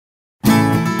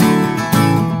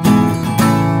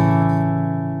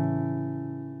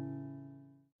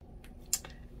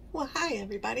Hi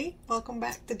everybody, welcome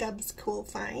back to Deb's Cool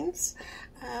Finds.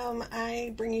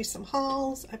 I bring you some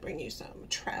hauls, I bring you some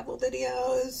travel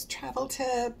videos, travel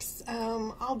tips,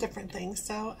 all different things.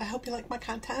 So I hope you like my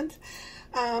content.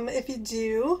 If you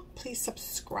do, please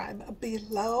subscribe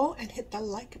below and hit the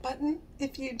like button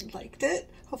if you liked it.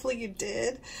 Hopefully you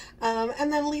did.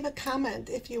 And then leave a comment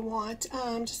if you want,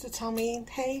 just to tell me,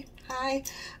 hey, hi,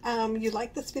 you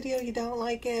like this video, you don't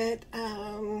like it,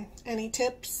 any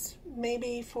tips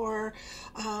maybe for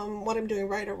what I'm doing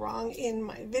right or wrong in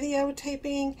my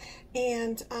videotaping,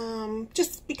 and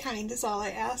just be kind is all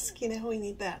I ask. You know, we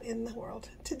need that in the world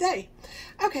today.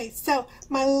 Okay, so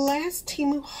my last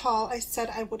Temu haul, I said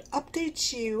I would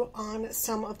update you on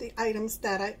some of the items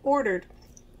that I ordered.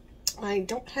 I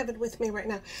don't have it with me right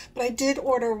now, but I did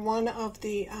order one of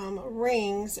the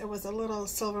rings. It was a little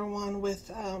silver one with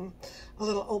a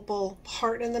little opal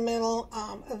heart in the middle.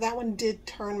 That one did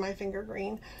turn my finger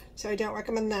green, so I don't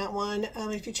recommend that one.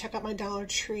 If you check out my Dollar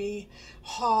Tree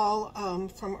haul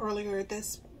from earlier,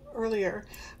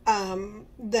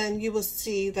 then you will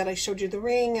see that I showed you the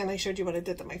ring and I showed you what I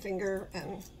did to my finger,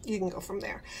 and you can go from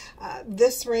there.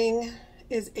 This ring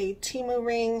is a Temu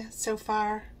ring so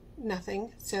far.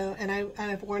 Nothing. So, and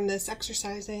I've worn this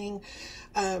exercising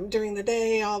during the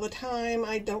day all the time.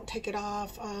 I don't take it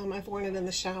off. I've worn it in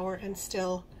the shower and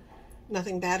still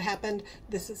nothing bad happened.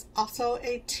 This is also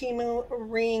a Temu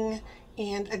ring,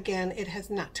 and again, it has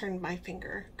not turned my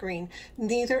finger green.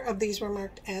 Neither of these were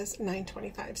marked as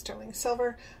 925 sterling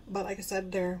silver, but like I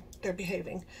said, they're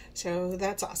behaving, so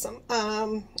that's awesome.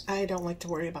 I don't like to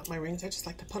worry about my rings. I just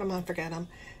like to put them on, forget them,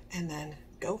 and then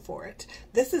go for it.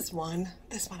 This one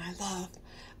I love.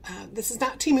 This is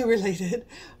not Temu related,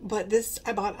 but this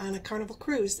I bought on a Carnival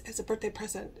cruise as a birthday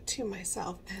present to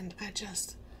myself, and I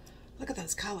just look at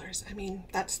those colors. I mean,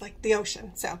 that's like the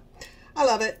ocean, so I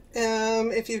love it.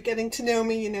 If you're getting to know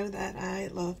me, you know that I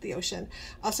love the ocean.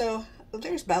 Also,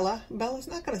 there's Bella. Bella's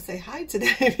not going to say hi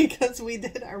today because we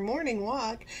did our morning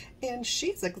walk and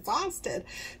she's exhausted.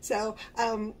 So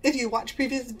if you watch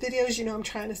previous videos, you know I'm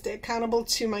trying to stay accountable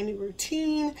to my new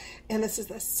routine, and this is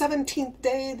the 17th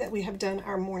day that we have done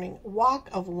our morning walk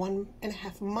of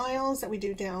 1.5 miles that we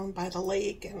do down by the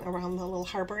lake and around the little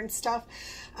harbor and stuff.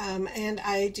 And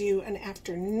I do an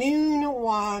afternoon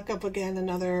walk of, again,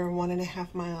 another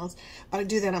 1.5 miles, but I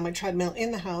do that on my treadmill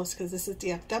in the house because this is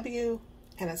DFW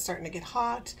and it's starting to get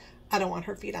hot. I don't want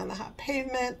her feet on the hot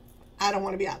pavement. I don't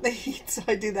want to be out in the heat, so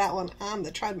I do that one on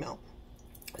the treadmill.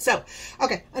 So,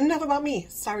 okay, enough about me.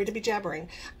 Sorry to be jabbering.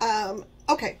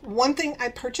 Okay, one thing I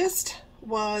purchased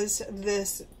was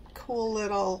this cool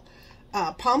little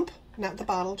pump. Not the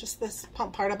bottle, just this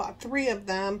pump part. I bought 3 of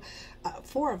them,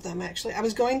 4 of them actually. I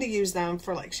was going to use them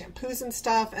for like shampoos and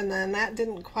stuff, and then that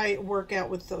didn't quite work out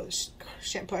with the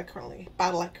shampoo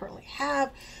bottle I currently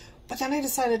have. But then I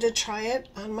decided to try it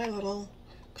on my little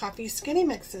coffee skinny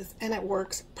mixes, and it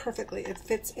works perfectly. It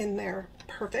fits in there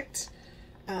perfect.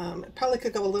 It probably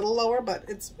could go a little lower, but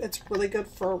it's really good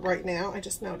for right now. I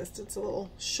just noticed it's a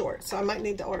little short, so I might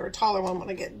need to order a taller one when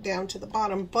I get down to the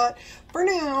bottom. But for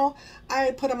now,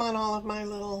 I put them on all of my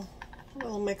little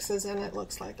mixes, and it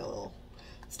looks like a little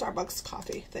Starbucks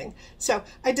coffee thing. So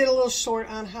I did a little short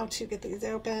on how to get these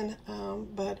open,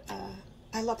 but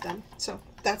I love them. So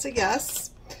that's a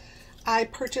yes. I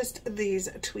purchased these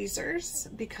tweezers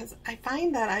because I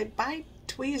find that I buy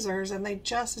tweezers and they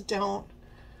just don't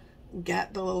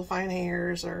get the little fine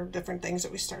hairs or different things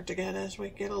that we start to get as we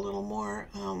get a little more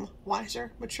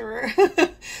wiser, mature.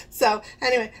 So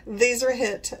anyway, these are a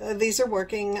hit. These are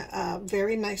working.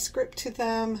 Very nice grip to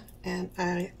them, and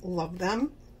I love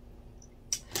them.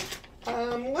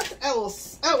 What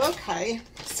else? Oh, okay.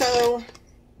 So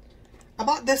I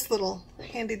bought this little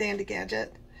handy dandy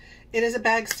gadget. It is a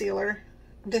bag sealer.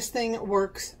 This thing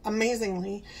works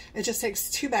amazingly. It just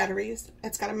takes 2 batteries.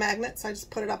 It's got a magnet, so I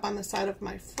just put it up on the side of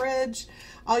my fridge.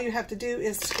 All you have to do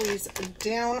is squeeze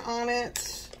down on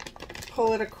it,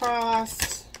 pull it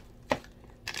across,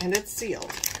 and it's sealed.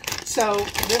 So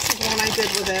this is one I did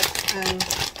with it, and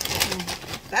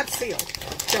that's sealed.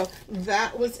 So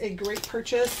that was a great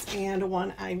purchase and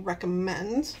one I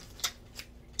recommend.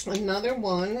 Another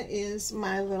one is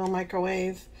my little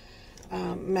microwave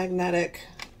magnetic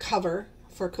cover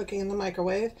for cooking in the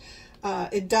microwave.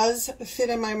 It does fit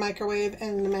in my microwave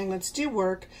and the magnets do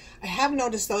work. I have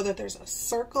noticed though that there's a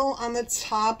circle on the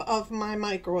top of my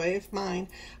microwave, mine,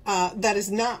 that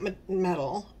is not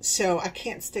metal, so I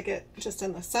can't stick it just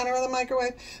in the center of the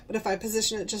microwave, but if I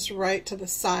position it just right to the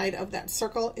side of that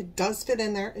circle, it does fit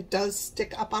in there. It does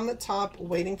stick up on the top,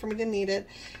 waiting for me to need it,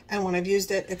 and when I've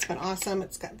used it, it's been awesome.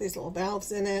 It's got these little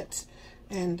valves in it.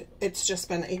 and it's just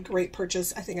been a great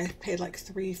purchase. I think I paid like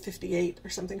 $3.58 or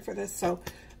something for this, so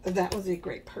that was a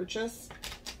great purchase.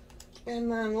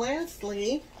 And then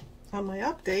lastly, on my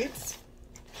updates,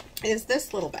 is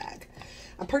this little bag.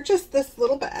 I purchased this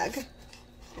little bag.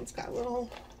 It's got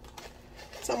little,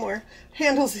 somewhere,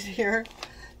 handles in here.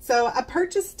 So I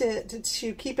purchased it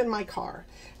to keep in my car.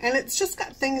 And it's just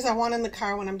got things I want in the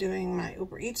car when I'm doing my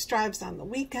Uber Eats drives on the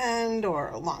weekend,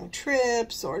 or long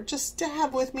trips, or just to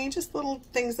have with me, just little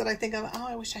things that I think of, oh,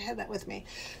 I wish I had that with me.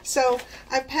 So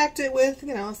I've packed it with,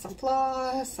 you know, some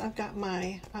floss. I've got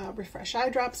my Refresh eye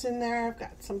drops in there. I've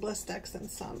got some Blistex and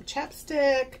some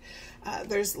chapstick.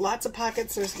 There's lots of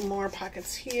pockets. There's more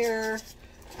pockets here.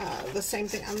 The same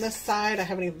thing on this side. I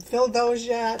haven't even filled those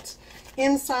yet.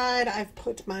 Inside, I've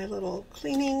put my little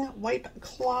cleaning wipe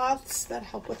cloths that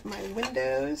help with my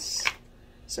windows.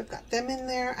 So I've got them in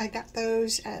there. I got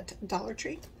those at Dollar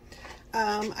Tree.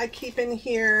 I keep in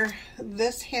here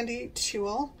this handy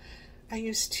tool. I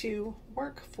used to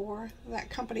work for that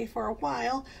company for a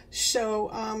while,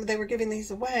 so they were giving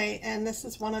these away, and this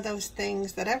is one of those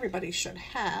things that everybody should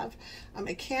have.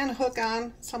 It can hook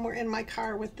on somewhere in my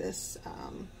car with this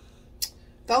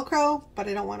Velcro, but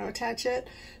I don't want to attach it.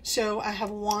 So I have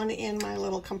one in my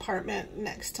little compartment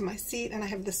next to my seat, and I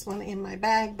have this one in my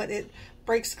bag, but it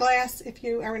breaks glass if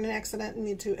you are in an accident and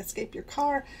need to escape your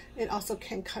car. It also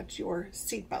can cut your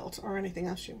seat belt or anything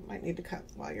else you might need to cut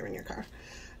while you're in your car.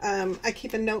 I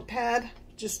keep a notepad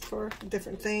just for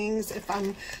different things. If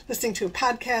I'm listening to a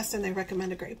podcast and they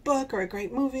recommend a great book or a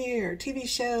great movie or TV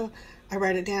show, I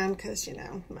write it down because, you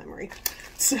know, memory.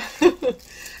 So,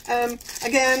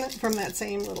 again, from that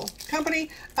same little company,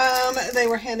 they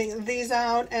were handing these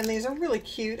out, and these are really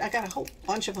cute. I got a whole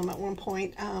bunch of them at one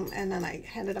point, and then I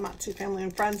handed them out to family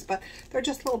and friends, but they're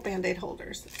just little Band-Aid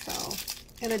holders. So,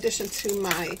 in addition to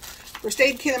my first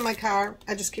aid kit in my car,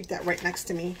 I just keep that right next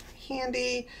to me.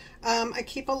 Handy. I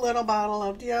keep a little bottle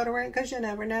of deodorant because you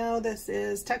never know. This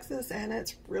is Texas and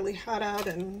it's really hot out,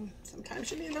 and sometimes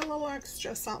you need a little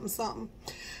extra something.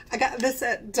 I got this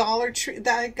at Dollar Tree.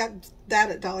 I got that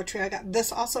at Dollar Tree. I got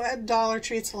this also at Dollar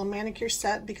Tree. It's a little manicure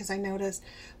set because I noticed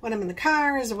when I'm in the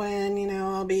car is when, you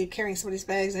know, I'll be carrying somebody's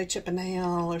bags, I chip a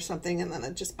nail or something, and then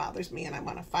it just bothers me and I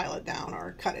want to file it down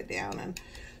or cut it down. And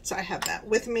so I have that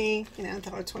with me, you know,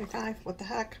 $1.25. What the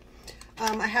heck?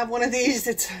 I have one of these.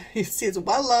 You see, it's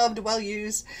well loved, well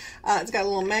used. It's got a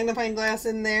little magnifying glass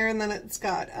in there, and then it's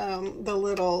got the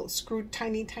little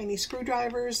tiny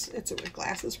screwdrivers. It's a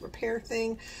glasses repair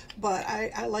thing, but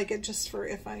I like it just for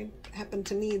if I happen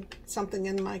to need something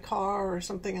in my car or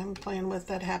something I'm playing with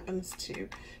that happens to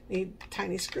need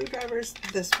tiny screwdrivers.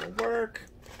 This will work.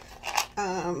 You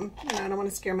know, I don't want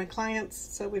to scare my clients,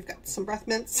 so we've got some breath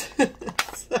mints.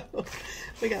 So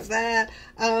we got that.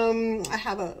 I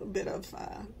have a bit of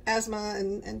asthma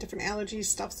and different allergy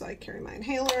stuff, so I carry my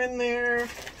inhaler in there.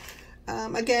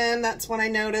 Again, that's when I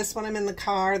notice when I'm in the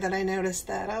car that I notice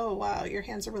that, oh wow, your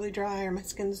hands are really dry or my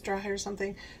skin's dry or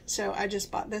something. So I just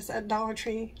bought this at Dollar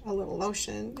Tree, a little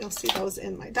lotion. You'll see those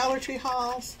in my Dollar Tree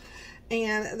hauls.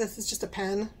 And this is just a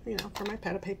pen, you know, for my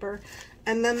pad paper.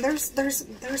 And then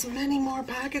there's many more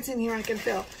pockets in here I can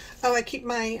fill. Oh, I keep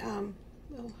my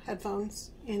little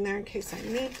headphones in there in case I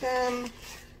need them.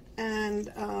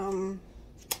 And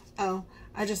oh,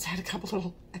 I just had a couple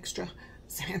little extra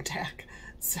Zantac.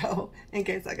 So in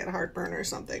case I get a heartburn or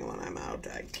something when I'm out,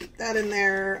 I keep that in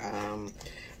there.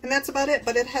 And that's about it.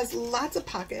 But it has lots of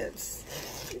pockets.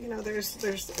 You know, there's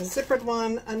a zippered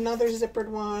one, another zippered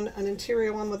one, an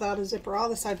interior one without a zipper, all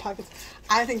the side pockets.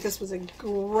 I think this was a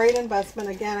great investment.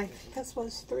 Again, I think this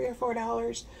was $3 or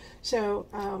 $4. So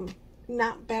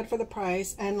not bad for the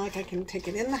price. And like, I can take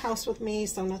it in the house with me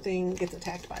so nothing gets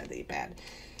attacked by the bad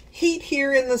heat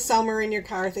here in the summer in your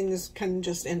car. Things can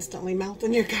just instantly melt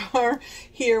in your car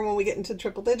here when we get into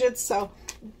triple digits. So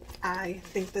I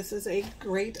think this is a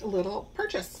great little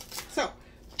purchase. So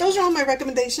those are all my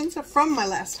recommendations from my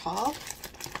last haul,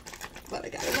 but I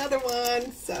got another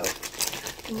one, so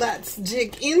let's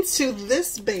dig into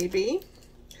this baby.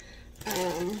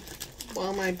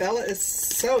 While my Bella is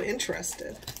so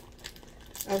interested.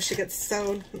 Oh, she gets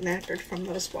so knackered from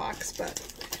those walks, but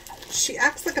she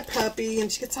acts like a puppy,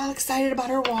 and she gets all excited about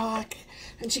her walk,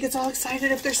 and she gets all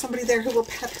excited if there's somebody there who will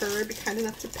pet her, be kind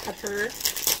enough to pet her.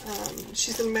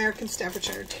 She's an American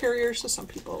Staffordshire Terrier, so some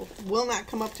people will not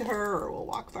come up to her or will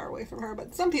walk far away from her,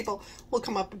 but some people will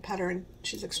come up and pet her, and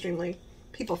she's extremely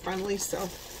people friendly, so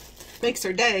makes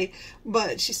her day.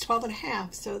 But she's 12 and a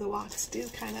half, so the walks do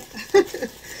kind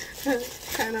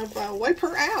of wipe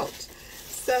her out.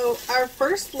 So our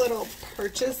first little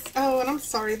purchase, oh, and I'm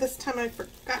sorry, this time I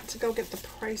forgot to go get the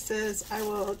prices. I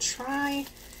will try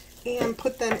and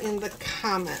put them in the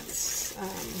comments.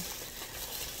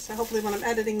 So hopefully when I'm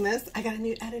editing this, I got a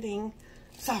new editing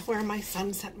software my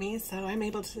son sent me, so I'm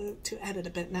able to edit a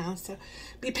bit now. So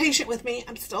be patient with me.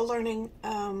 I'm still learning,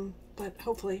 but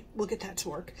hopefully we'll get that to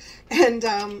work. And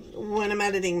when I'm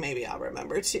editing, maybe I'll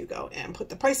remember to go and put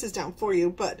the prices down for you,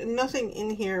 but nothing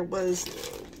in here was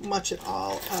much at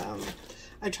all.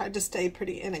 I tried to stay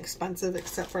pretty inexpensive,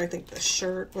 except for I think the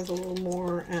shirt was a little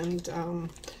more, and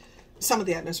some of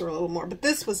the items were a little more, but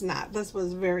this was not. This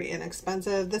was very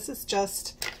inexpensive. This is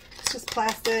just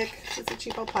plastic. It's a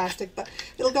cheapo plastic, but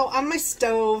it'll go on my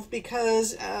stove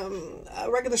because a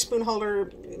regular spoon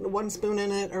holder, one spoon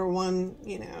in it, or one,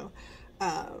 you know,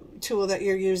 tool that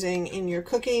you're using in your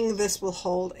cooking, this will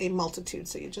hold a multitude.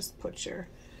 So you just put your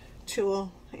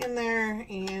tool in there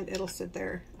and it'll sit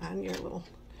there on your little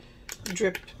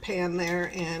drip pan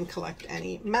there and collect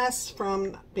any mess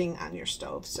from being on your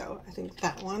stove. So I think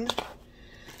that one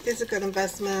is a good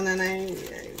investment, and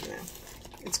you know,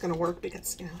 it's going to work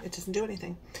because, you know, it doesn't do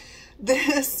anything.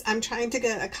 This, I'm trying to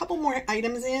get a couple more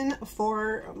items in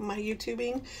for my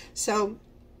YouTubing. So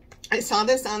I saw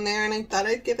this on there and I thought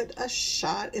I'd give it a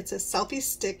shot. It's a selfie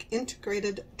stick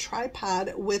integrated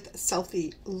tripod with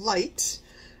selfie light.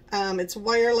 It's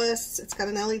wireless. It's got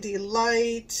an LED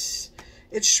light.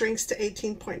 It shrinks to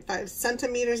 18.5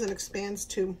 centimeters and expands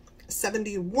to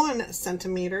 71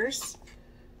 centimeters.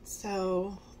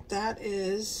 So that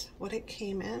is what it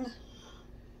came in.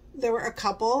 There were a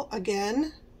couple.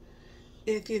 Again,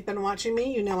 if you've been watching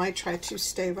me, you know I try to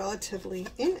stay relatively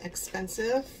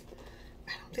inexpensive.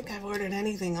 I don't think I've ordered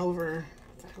anything over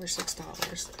 $5 or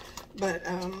 $6. But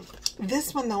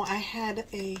this one, though, I had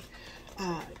a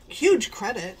huge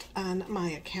credit on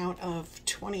my account of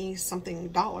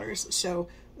 $20-something. So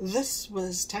this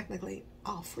was technically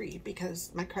all free because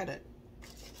my credit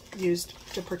used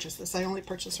to purchase this. I only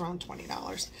purchase around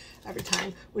 $20 every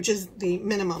time, which is the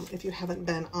minimum. If you haven't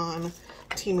been on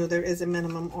Temu, there is a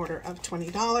minimum order of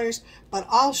 $20, but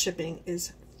all shipping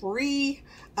is free.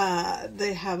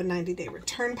 They have a 90-day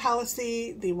return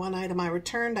policy. The one item I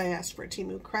returned, I asked for a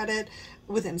Temu credit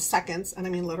within seconds, and I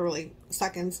mean literally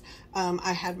seconds.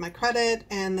 I had my credit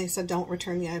and they said don't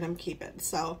return the item, keep it.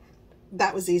 So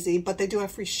that was easy, but they do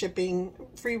have free shipping,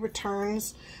 free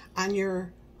returns on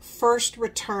your first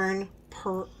return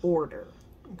per order.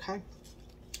 Okay.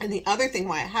 And the other thing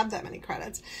why I have that many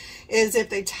credits is if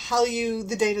they tell you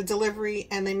the date of delivery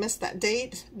and they miss that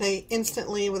date, they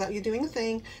instantly, without you doing a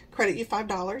thing, credit you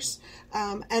 $5.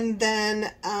 And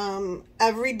then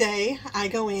every day I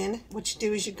go in, what you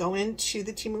do is you go into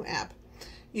the Temu app,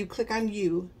 you click on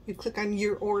you click on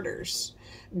your orders,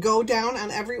 go down on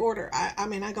every order. I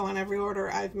mean, I go on every order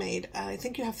I've made. I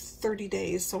think you have 30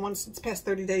 days. So once it's past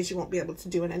 30 days, you won't be able to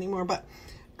do it anymore, but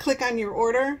click on your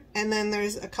order, and then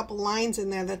there's a couple lines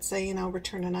in there that say, you know,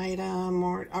 return an item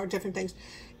or different things.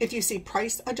 If you see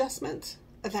price adjustment,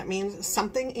 that means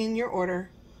something in your order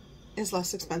is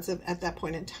less expensive at that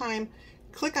point in time.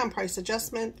 Click on price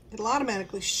adjustment. It'll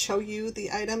automatically show you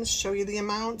the items, show you the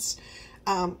amounts.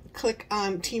 Click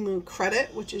on Temu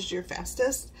credit, which is your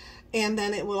fastest, and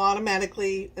then it will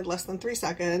automatically, in less than 3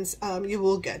 seconds, you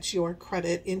will get your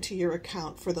credit into your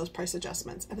account for those price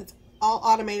adjustments. And it's all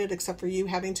automated except for you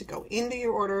having to go into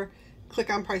your order, click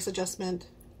on price adjustment,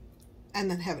 and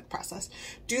then have it processed.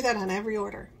 Do that on every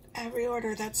order. Every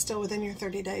order that's still within your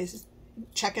 30 days.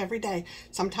 Check every day.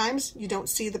 Sometimes you don't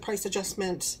see the price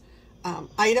adjustment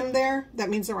item there. That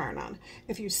means there are none.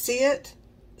 If you see it,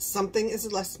 something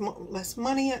is less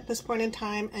money at this point in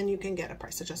time, and you can get a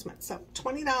price adjustment. So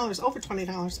 $20, over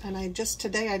 $20, and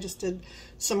today I just did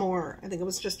some more. I think it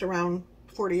was just around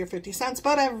 40 or 50 cents,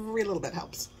 but every little bit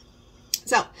helps.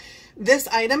 So this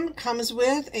item comes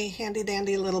with a handy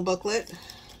dandy little booklet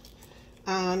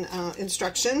on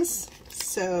instructions.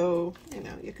 So, you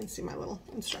know, you can see my little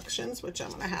instructions, which I'm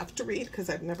going to have to read because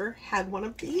I've never had one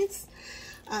of these.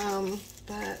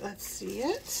 But let's see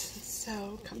it.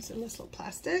 So it comes in this little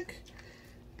plastic.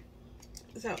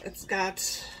 So it's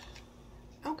got,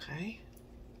 okay.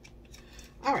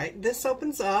 All right, this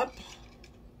opens up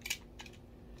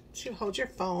to hold your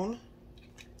phone.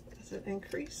 Does it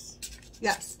increase?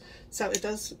 Yes. So it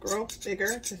does grow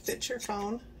bigger to fit your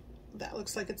phone. That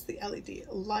looks like it's the LED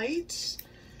light.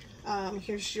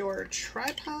 Here's your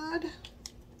tripod.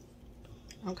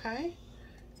 Okay.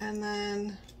 And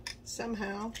then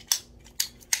somehow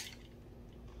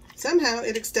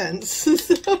it extends.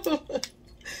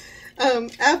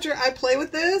 After I play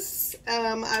with this,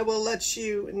 I will let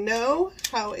you know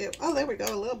how it, oh, there we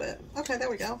go, a little bit. Okay,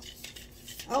 there we go.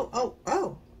 Oh,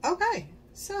 okay.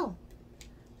 So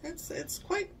it's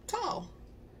quite tall.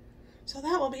 So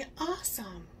that will be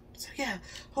awesome. So yeah,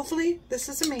 hopefully this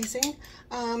is amazing.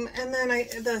 And then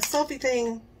the selfie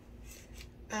thing,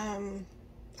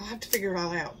 I'll have to figure it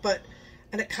all out,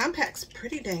 and it compacts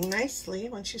pretty dang nicely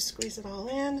once you squeeze it all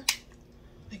in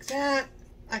like that.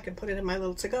 I can put it in my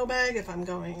little to-go bag if I'm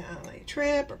going on a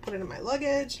trip, or put it in my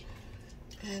luggage.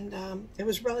 And it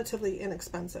was relatively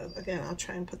inexpensive. Again, I'll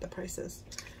try and put the prices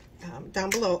down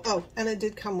below. Oh, and it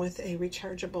did come with a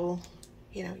rechargeable,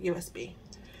 you know, USB.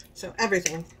 So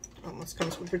everything almost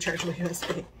comes with rechargeable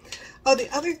USB. Oh, the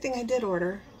other thing I did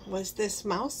order was this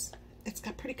mouse. It's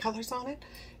got pretty colors on it.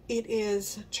 It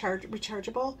is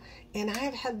rechargeable, and I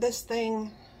have had this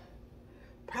thing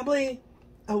probably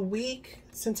a week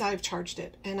since I've charged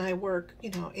it, and I work,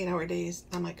 you know, 8-hour days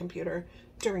on my computer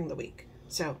during the week.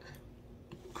 So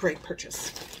great purchase.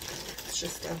 It's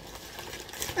just a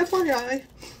FYI.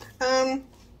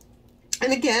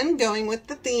 And again, going with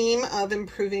the theme of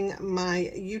improving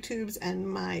my YouTubes and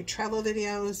my travel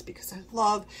videos, because I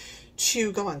love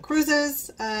to go on cruises,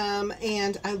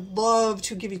 and I love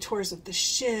to give you tours of the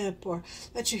ship, or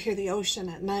let you hear the ocean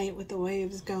at night with the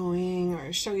waves going,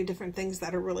 or show you different things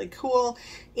that are really cool.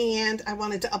 And I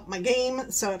wanted to up my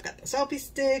game, so I've got the selfie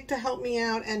stick to help me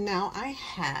out, and now I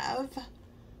have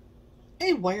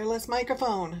a wireless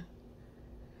microphone.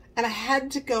 And I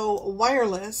had to go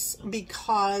wireless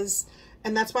because,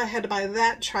 and that's why I had to buy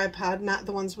that tripod, not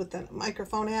the ones with the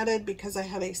microphone added, because I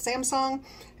have a Samsung,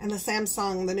 and the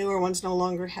Samsung, the newer ones, no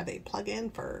longer have a plug-in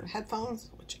for headphones,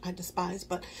 which I despise,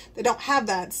 but they don't have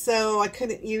that. So I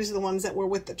couldn't use the ones that were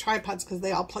with the tripods because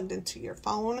they all plugged into your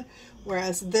phone,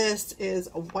 whereas this is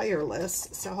wireless.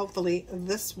 So hopefully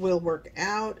this will work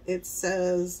out. It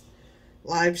says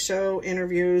live show,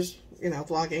 interviews, you know,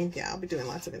 vlogging. Yeah, I'll be doing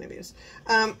lots of interviews.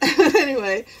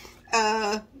 Anyway,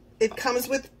 it comes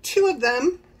with 2 of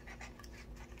them.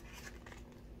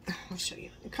 I'll show you.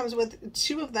 It comes with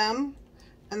 2 of them,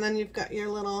 and then you've got your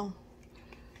little,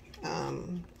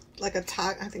 like a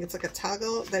I think it's like a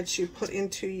toggle that you put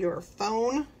into your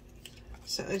phone.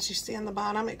 So as you see on the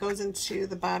bottom, it goes into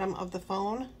the bottom of the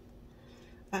phone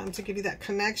to give you that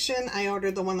connection. I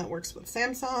ordered the one that works with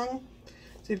Samsung.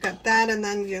 So you've got that, and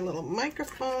then your little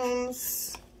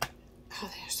microphones.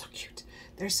 Oh, they're so cute.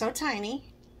 They're so tiny,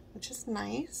 which is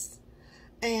nice.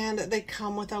 And they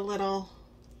come with a little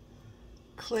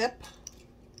clip.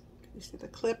 You see the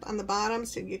clip on the bottom,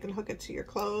 so you can hook it to your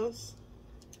clothes.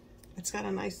 It's got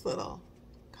a nice little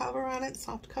cover on it,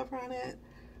 soft cover on it.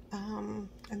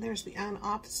 And there's the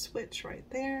on-off switch right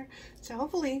there. So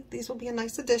hopefully these will be a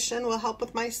nice addition. Will help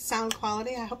with my sound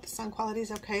quality. I hope the sound quality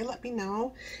is okay. Let me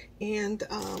know. And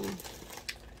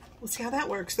we'll see how that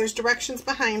works. There's directions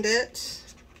behind it.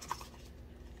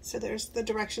 So there's the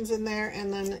directions in there,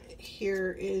 and then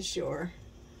here is your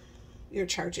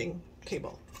charging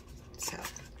cable. So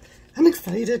I'm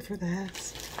excited for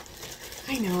that.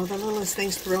 I know the littlest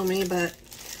things throw me, but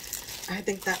I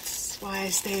think that's why I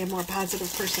stay a more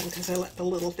positive person, because I let the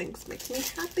little things make me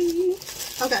happy.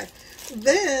 Okay,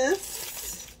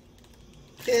 this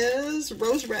is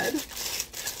rose red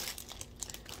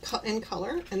in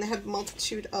color, and they have a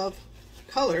multitude of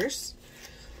colors.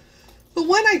 But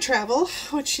when I travel,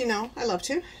 which, you know, I love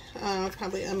to,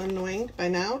 probably am annoying by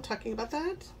now talking about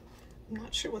that. I'm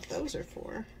not sure what those are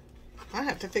for. I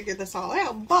have to figure this all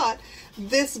out, but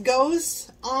this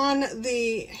goes on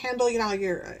the handle, you know, how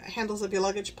your handles of your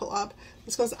luggage pull up.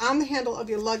 This goes on the handle of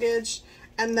your luggage,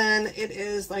 and then it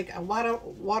is like a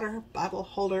water bottle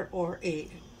holder or a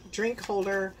drink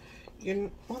holder.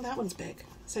 Well, that one's big,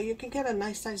 so you can get a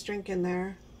nice size drink in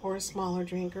there, or a smaller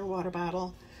drink or water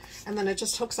bottle, and then it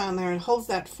just hooks on there and holds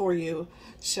that for you.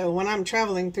 So when I'm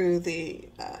traveling through the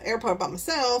airport by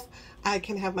myself, I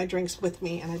can have my drinks with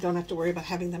me, and I don't have to worry about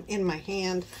having them in my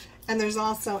hand. And there's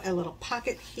also a little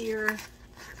pocket here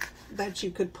that you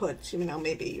could put, you know,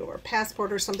 maybe your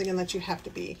passport or something in that you have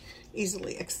to be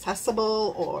easily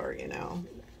accessible, or, you know,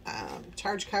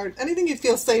 charge card, anything you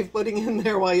feel safe putting in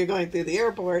there while you're going through the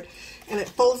airport. And it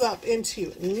folds up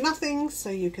into nothing,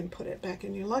 so you can put it back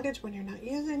in your luggage when you're not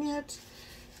using it.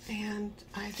 And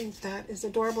I think that is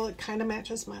adorable. It kind of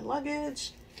matches my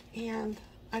luggage, and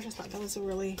I just thought that was a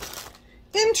really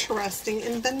interesting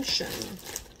invention.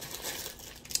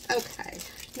 Okay,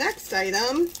 next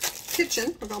item,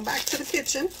 kitchen. We're going back to the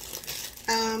kitchen.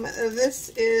 This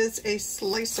is a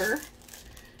slicer,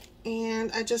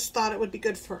 and I just thought it would be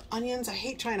good for onions. I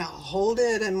hate trying to hold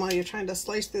it, and while you're trying to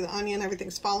slice through the onion,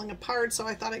 everything's falling apart, so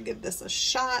I thought I'd give this a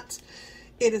shot.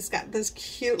 It has got this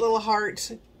cute little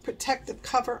heart protective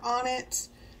cover on it.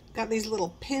 Got these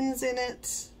little pins in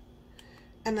it.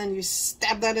 And then you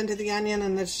stab that into the onion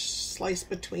and then slice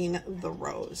between the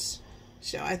rows.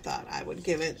 So I thought I would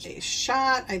give it a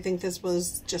shot. I think this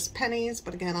was just pennies,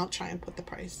 but again, I'll try and put the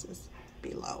prices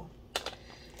below.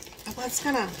 I was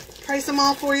gonna price them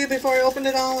all for you before I opened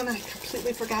it all, and I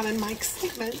completely forgot in my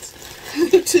excitement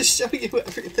to show you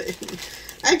everything.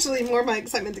 Actually, more my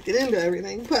excitement to get into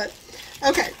everything, but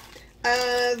okay.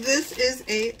 This is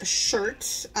a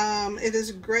shirt. It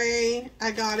is gray.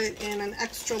 I got it in an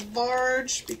extra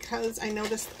large because I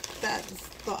noticed that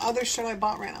the other shirt I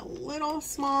bought ran a little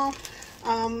small.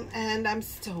 And I'm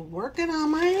still working on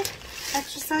my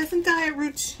exercise and diet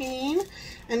routine.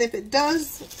 And if it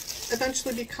does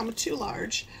eventually become too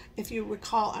large, if you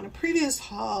recall on a previous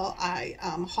haul, I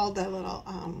hauled that little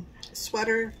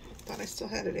sweater. Thought I still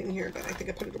had it in here, but I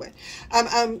think I put it away.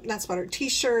 Not sweater,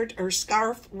 t-shirt or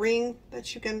scarf ring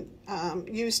that you can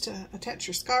use to attach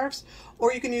your scarves,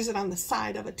 or you can use it on the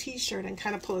side of a t-shirt and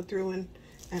kind of pull it through and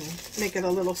make it a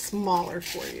little smaller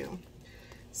for you.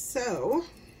 So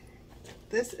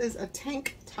this is a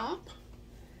tank top,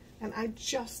 and I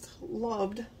just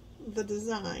loved the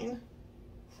design.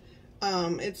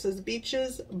 It says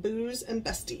beaches, booze, and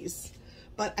besties.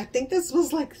 But I think this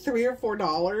was like $3 or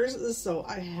 $4, so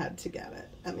I had to get it.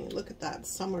 I mean, look at that.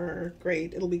 Summer,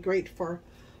 great. It'll be great for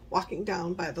walking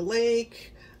down by the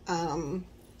lake.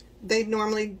 They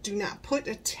normally do not put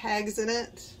tags in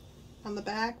it on the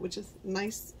back, which is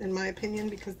nice in my opinion,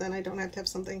 because then I don't have to have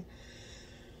something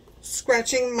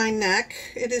scratching my neck.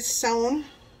 It is sewn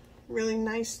really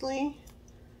nicely.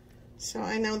 So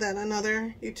I know that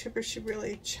another YouTuber, she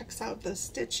really checks out the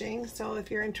stitching. So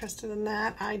if you're interested in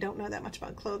that, I don't know that much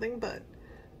about clothing, but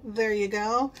there you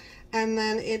go. And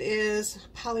then it is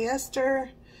polyester,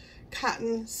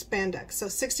 cotton, spandex. So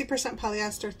 60%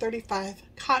 polyester, 35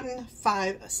 cotton,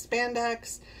 5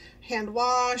 spandex, hand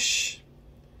wash,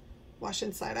 wash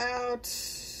inside out,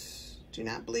 do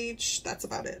not bleach. That's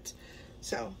about it.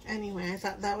 So anyway, I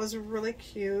thought that was really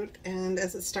cute. And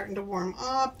as it's starting to warm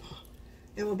up,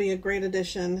 it will be a great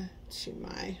addition to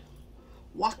my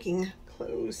walking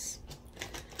clothes.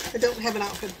 I don't have an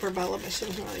outfit for Bella, but she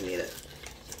doesn't really need it.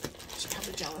 She's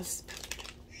probably jealous.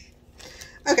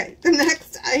 Okay, the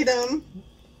next item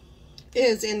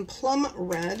is in plum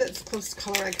red. It's the closest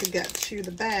color I could get to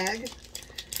the bag.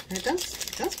 And it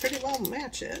does pretty well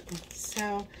match it.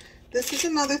 So this is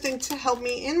another thing to help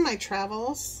me in my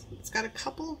travels. It's got a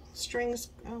couple strings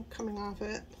coming off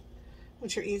it,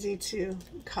 which are easy to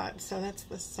cut. So that's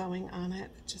the sewing on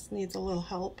it. It just needs a little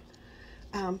help.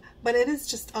 But it is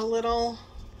just a little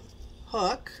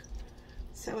hook.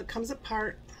 So it comes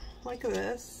apart like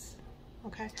this.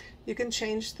 Okay, you can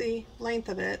change the length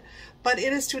of it, but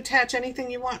it is to attach anything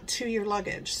you want to your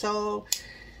luggage. So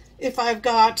if I've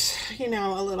got, you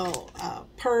know, a little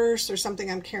purse or something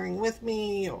I'm carrying with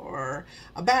me, or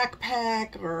a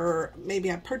backpack, or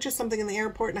maybe I purchased something in the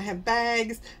airport and I have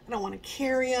bags, I don't want to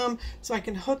carry them, so I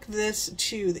can hook this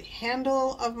to the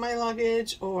handle of my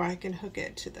luggage, or I can hook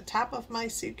it to the top of my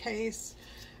suitcase,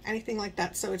 anything like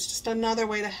that. So it's just another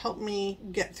way to help me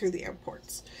get through the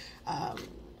airports.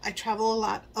 I travel a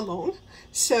lot alone,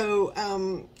 so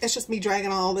it's just me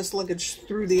dragging all this luggage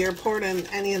through the airport, and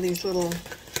any of these little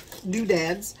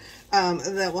doodads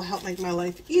that will help make my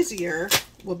life easier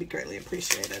will be greatly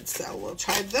appreciated. So we'll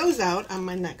try those out on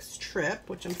my next trip,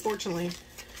 which unfortunately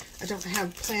I don't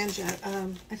have planned yet.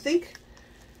 I think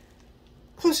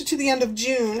closer to the end of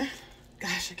June.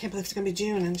 Gosh, I can't believe it's gonna be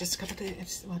June in just a couple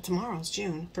days. Well, tomorrow's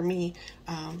June for me.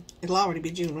 It'll already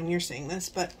be June when you're seeing this,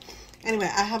 but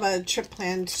anyway, I have a trip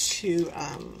planned to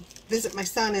visit my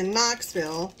son in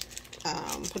Knoxville,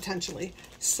 potentially.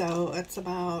 So it's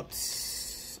about,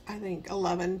 I think,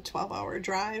 11-12 hour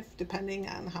drive, depending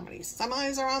on how many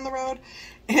semis are on the road.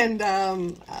 And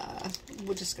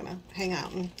we're just gonna hang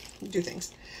out and do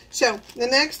things. So the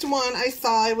next one I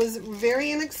saw, it was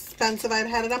very inexpensive. I'd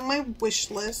had it on my wish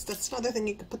list. That's another thing,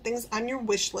 you can put things on your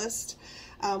wish list.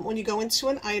 When you go into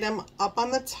an item, up on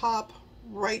the top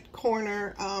right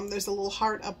corner, there's a little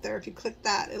heart up there. If you click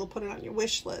that, it'll put it on your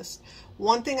wish list.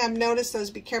 One thing I've noticed though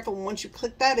is be careful. Once you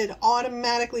click that, it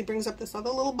automatically brings up this other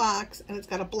little box, and it's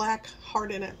got a black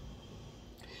heart in it.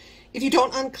 If you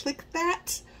don't unclick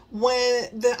that,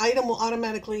 when the item will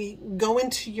automatically go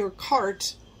into your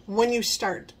cart when you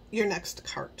start your next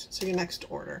cart, so your next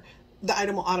order, the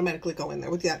item will automatically go in there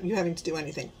without you having to do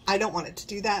anything. I don't want it to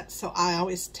do that, so I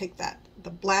always take the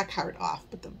black heart off.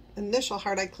 But the initial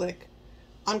heart I click,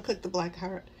 unclick the black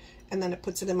heart, and then it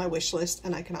puts it in my wish list,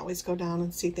 and I can always go down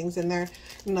and see things in there.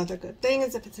 Another good thing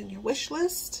is if it's in your wish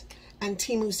list and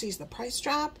Temu sees the price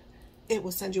drop, it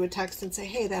will send you a text and say,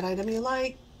 hey, that item you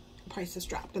like, price has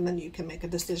dropped, and then you can make a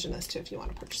decision as to if you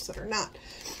want to purchase it or not.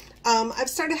 I've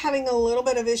started having a little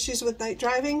bit of issues with night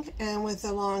driving and with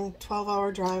a long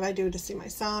 12-hour drive I do to see my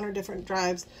son or different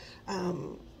drives.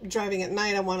 Driving at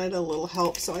night, I wanted a little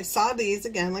help. So I saw these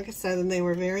again, like I said, and they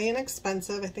were very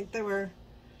inexpensive. I think they were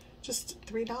just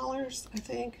 $3, I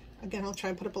think. Again, I'll try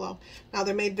and put it below. Now,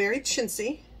 they're made very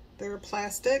chintzy. They're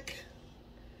plastic.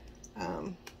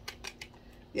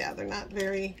 Yeah, they're not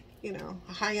very, you know,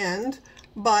 high-end,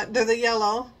 but they're the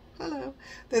yellow. Hello.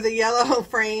 They're the yellow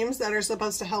frames that are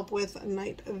supposed to help with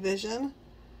night vision.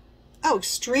 Oh,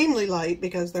 extremely light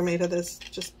because they're made of this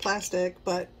just plastic,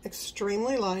 but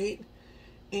extremely light.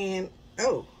 And,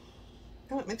 oh,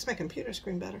 it makes my computer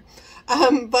screen better.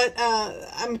 But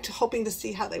I'm hoping to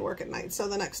see how they work at night. So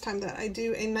the next time that I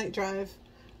do a night drive,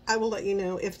 I will let you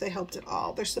know if they helped at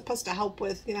all. They're supposed to help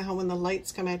with, you know, how when the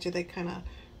lights come at you, they kind of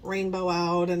rainbow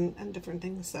out and different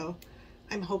things. So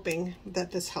I'm hoping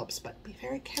that this helps, but be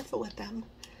very careful with them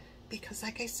because,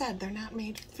 like I said, they're not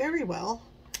made very well.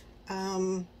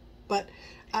 But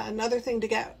another thing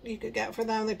you could get for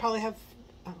them, they probably have,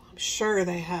 I'm sure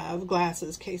they have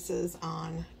glasses cases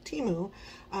on Temu,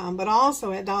 but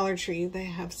also at Dollar Tree they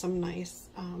have some nice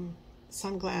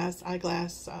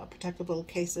eyeglass protective little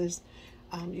cases.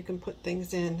 You can put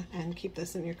things in and keep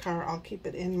this in your car. I'll keep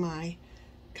it in my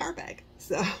car bag,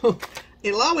 so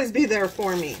it'll always be there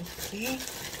for me. See,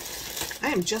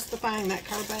 I am justifying that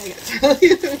car bag, I tell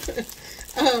you.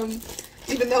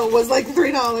 Even though it was like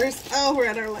 $3. Oh, we're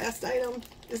at our last item.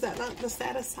 Is that not the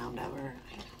saddest sound ever?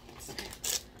 I know, it's sad.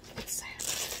 It's sad.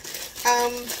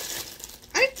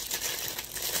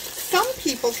 Some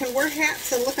people can wear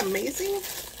hats and look amazing.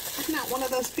 I'm not one of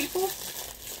those people,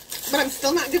 but I'm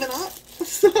still not giving up.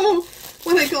 So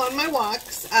when I go on my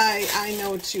walks, I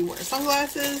know to wear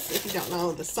sunglasses. If you don't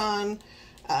know, the sun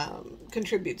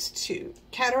contributes to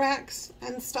cataracts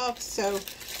and stuff. So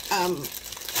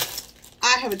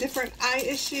I have a different eye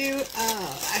issue.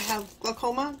 I have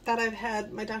glaucoma that I've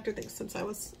had, my doctor thinks, since I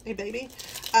was a baby.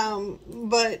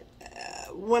 But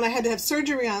when I had to have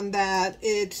surgery on that,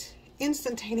 it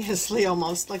instantaneously,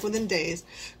 almost like within days,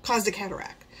 caused a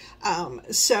cataract.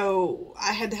 So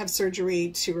I had to have surgery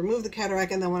to remove the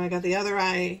cataract, and then when I got the other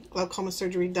eye glaucoma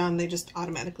surgery done, they just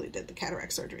automatically did the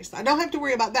cataract surgery. So I don't have to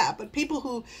worry about that, but people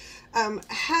who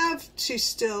have to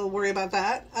still worry about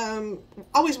that,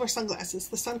 always wear sunglasses.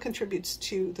 The sun contributes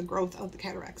to the growth of the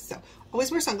cataracts. So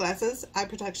always wear sunglasses, eye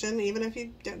protection, even if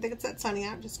you don't think it's that sunny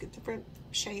out, just get different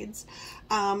shades.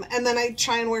 And then I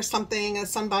try and wear something, a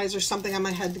sun visor, something on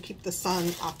my head to keep the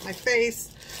sun off my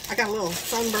face. I got a little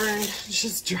sunburned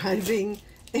just driving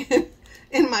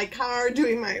in my car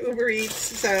doing my Uber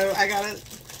Eats, so I gotta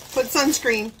put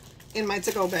sunscreen in my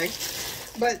to-go bag.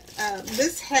 But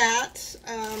this hat,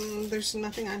 there's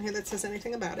nothing on here that says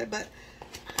anything about it, but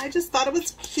I just thought it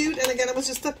was cute, and again, it was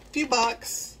just a few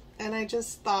bucks, and I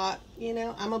just thought, you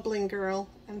know, I'm a bling girl,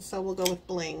 and so we'll go with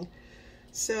bling.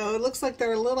 So it looks like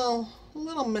they're a little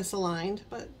misaligned,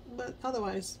 but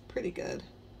otherwise pretty good.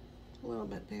 A little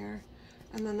bit there.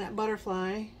 And then that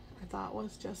butterfly I thought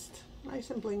was just nice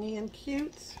and blingy and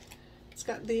cute. It's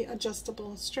got the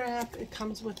adjustable strap. It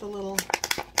comes with a little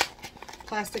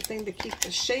plastic thing to keep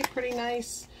the shape pretty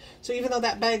nice. So even though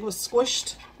that bag was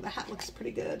squished, the hat looks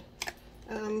pretty good.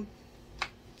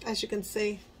 As you can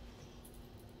see,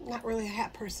 not really a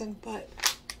hat person, but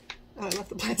I left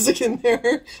the plastic in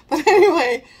there. But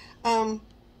anyway, well,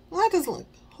 that doesn't look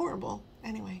horrible.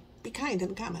 Anyway, be kind in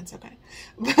the comments, okay?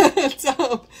 But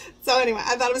so anyway,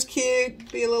 I thought it was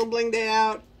cute. Be a little blinged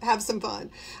out, have some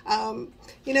fun.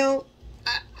 You know,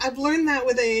 I've learned that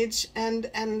with age,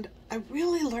 and I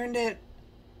really learned it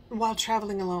while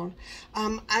traveling alone.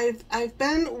 I've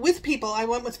been with people. I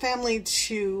went with family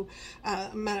to,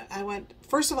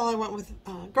 first of all, I went with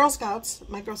Girl Scouts,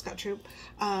 my Girl Scout troop.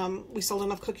 We sold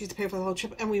enough cookies to pay for the whole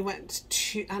trip, and we went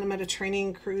on a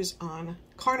Mediterranean cruise on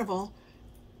Carnival.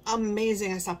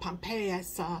 Amazing. I saw Pompeii, I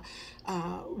saw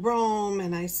Rome,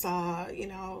 and I saw, you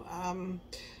know,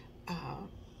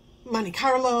 Monte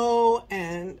Carlo,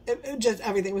 and it just,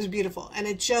 everything was beautiful. And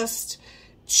it just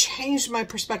changed my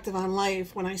perspective on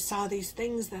life when I saw these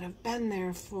things that have been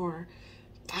there for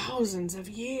thousands of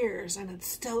years, and it's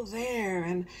still there,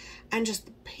 and just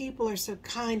the people are so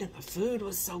kind, and the food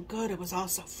was so good. It was all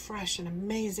so fresh and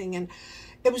amazing, and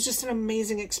it was just an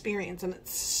amazing experience. And it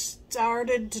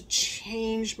started to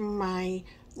change my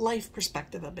life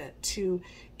perspective a bit, to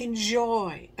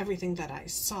enjoy everything that I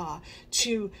saw,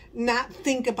 to not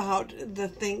think about the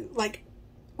thing. Like,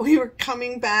 we were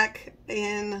coming back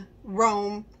in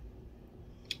Rome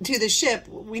to the ship.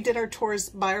 We did our tours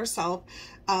by ourselves.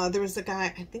 There was a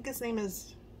guy, I think his name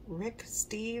is Rick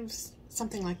Steves,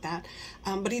 something like that.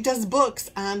 But he does books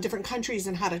on different countries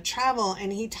and how to travel,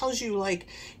 and he tells you, like,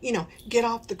 you know, get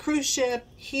off the cruise ship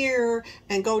here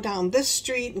and go down this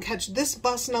street and catch this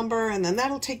bus number, and then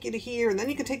that'll take you to here, and then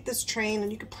you can take this train,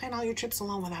 and you can plan all your trips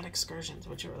alone without excursions,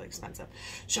 which are really expensive.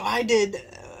 So I did,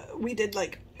 we did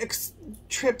like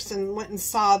trips and went and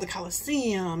saw the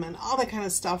Colosseum and all that kind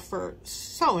of stuff for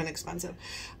so inexpensive.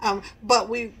 But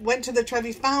we went to the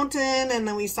Trevi Fountain, and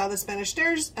then we saw the Spanish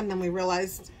Stairs, and then we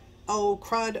realized, oh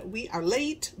crud, we are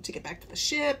late to get back to the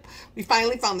ship. We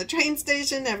finally found the train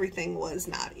station. Everything was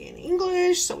not in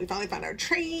English, so we finally found our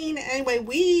train. Anyway,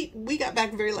 we got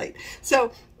back very late.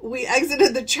 So we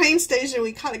exited the train station,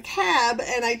 we caught a cab,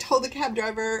 and I told the cab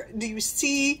driver, do you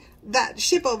see that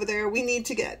ship over there? We need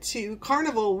to get to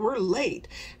Carnival, we're late.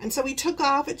 And so we took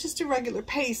off at just a regular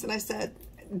pace, and I said,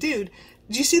 dude,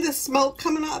 do you see the smoke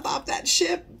coming up off that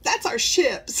ship? That's our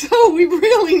ship, so we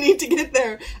really need to get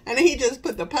there. And he just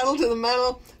put the pedal to the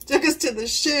metal, took us to the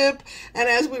ship, and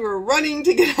as we were running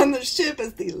to get on the ship,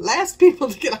 as the last people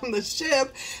to get on the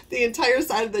ship, the entire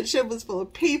side of the ship was full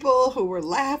of people who were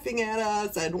laughing at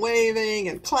us and waving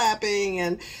and clapping,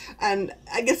 and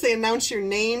I guess they announce your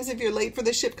names if you're late for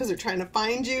the ship because they're trying to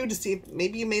find you to see if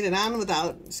maybe you made it on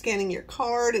without scanning your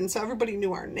card, and so everybody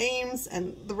knew our names,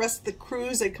 and the rest of the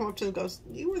cruise, they'd come up to us and go,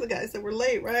 you were the guys that were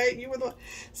late, right? You were the one.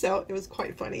 So it was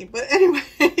quite funny. But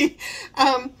anyway,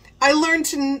 I learned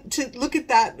to look at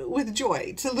that with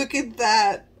joy, to look at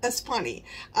that as funny,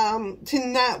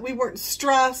 we weren't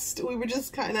stressed. We were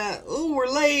just kind of, oh, we're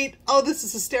late. Oh, this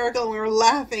is hysterical. And we were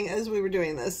laughing as we were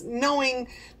doing this, knowing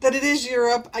that it is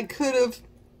Europe. I could have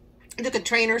took a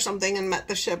train or something and met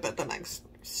the ship at the next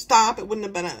stop. It wouldn't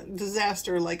have been a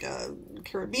disaster like a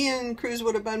Caribbean cruise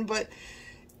would have been, but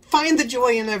find the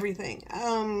joy in everything.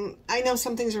 I know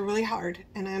some things are really hard,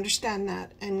 and I understand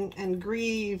that, and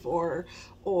grieve or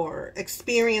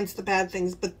experience the bad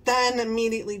things, but then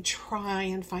immediately try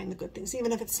and find the good things,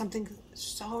 even if it's something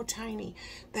so tiny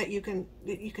that you can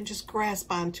just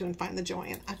grasp onto and find the joy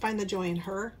in. I find the joy in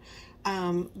her,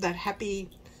 that happy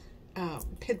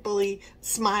pit bully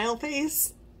smile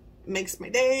face makes my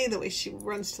day. The way she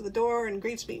runs to the door and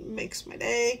greets me makes my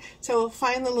day. So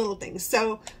find the little things.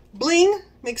 So bling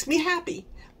makes me happy.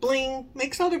 Bling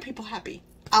makes other people happy.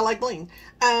 I like bling.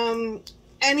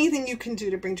 Anything you can do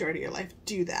to bring joy to your life,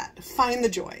 do that. Find the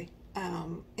joy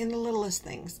in the littlest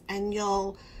things, and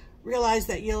you'll realize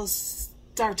that you'll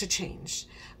start to change.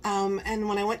 And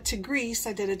when I went to Greece,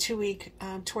 I did a 2-week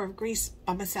tour of Greece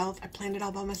by myself. I planned it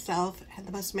all by myself. I had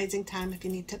the most amazing time. If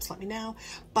you need tips, let me know.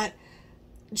 But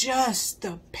just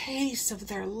the pace of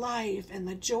their life and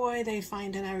the joy they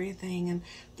find in everything and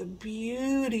the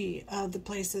beauty of the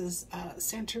places.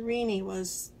 Santorini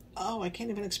was, oh, I can't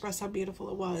even express how beautiful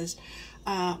it was.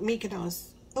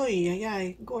 Mykonos, oh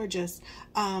yeah, gorgeous.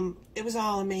 It was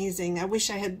all amazing. I wish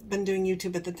I had been doing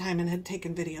YouTube at the time and had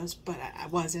taken videos, but I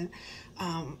wasn't.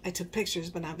 I took pictures,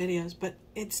 but not videos. But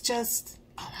it's just,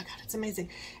 oh my God, it's amazing.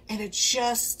 And it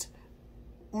just,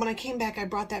 when I came back, I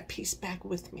brought that peace back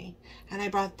with me, and I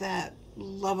brought that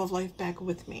love of life back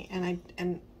with me.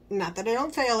 And not that I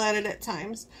don't fail at it at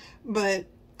times, but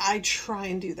I try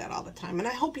and do that all the time. And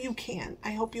I hope you can.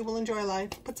 I hope you will enjoy life.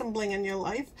 Put some bling in your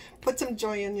life. Put some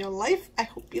joy in your life. I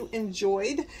hope you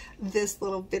enjoyed this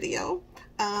little video.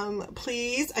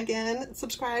 Please, again,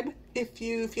 subscribe if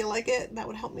you feel like it. That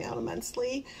would help me out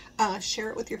immensely. Share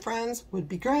it with your friends. Would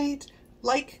be great.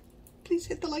 Please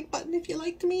hit the like button if you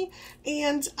liked me,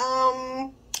 and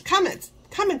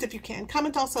comment if you can.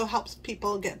 Comment also helps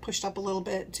people get pushed up a little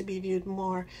bit to be viewed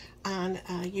more on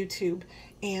YouTube.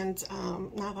 And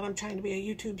not that I'm trying to be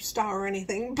a YouTube star or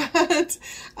anything, but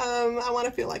I want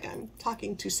to feel like I'm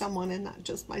talking to someone and not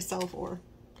just myself or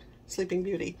Sleeping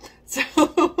Beauty.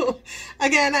 So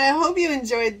again, I hope you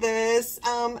enjoyed this.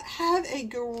 Have a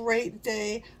great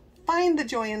day. Find the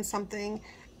joy in something.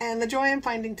 And the joy I'm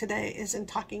finding today is in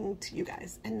talking to you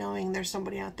guys and knowing there's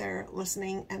somebody out there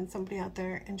listening and somebody out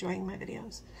there enjoying my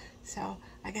videos. So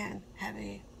again, have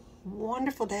a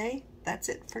wonderful day. That's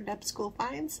it for Deb School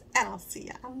Finds, and I'll see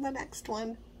you on the next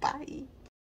one. Bye.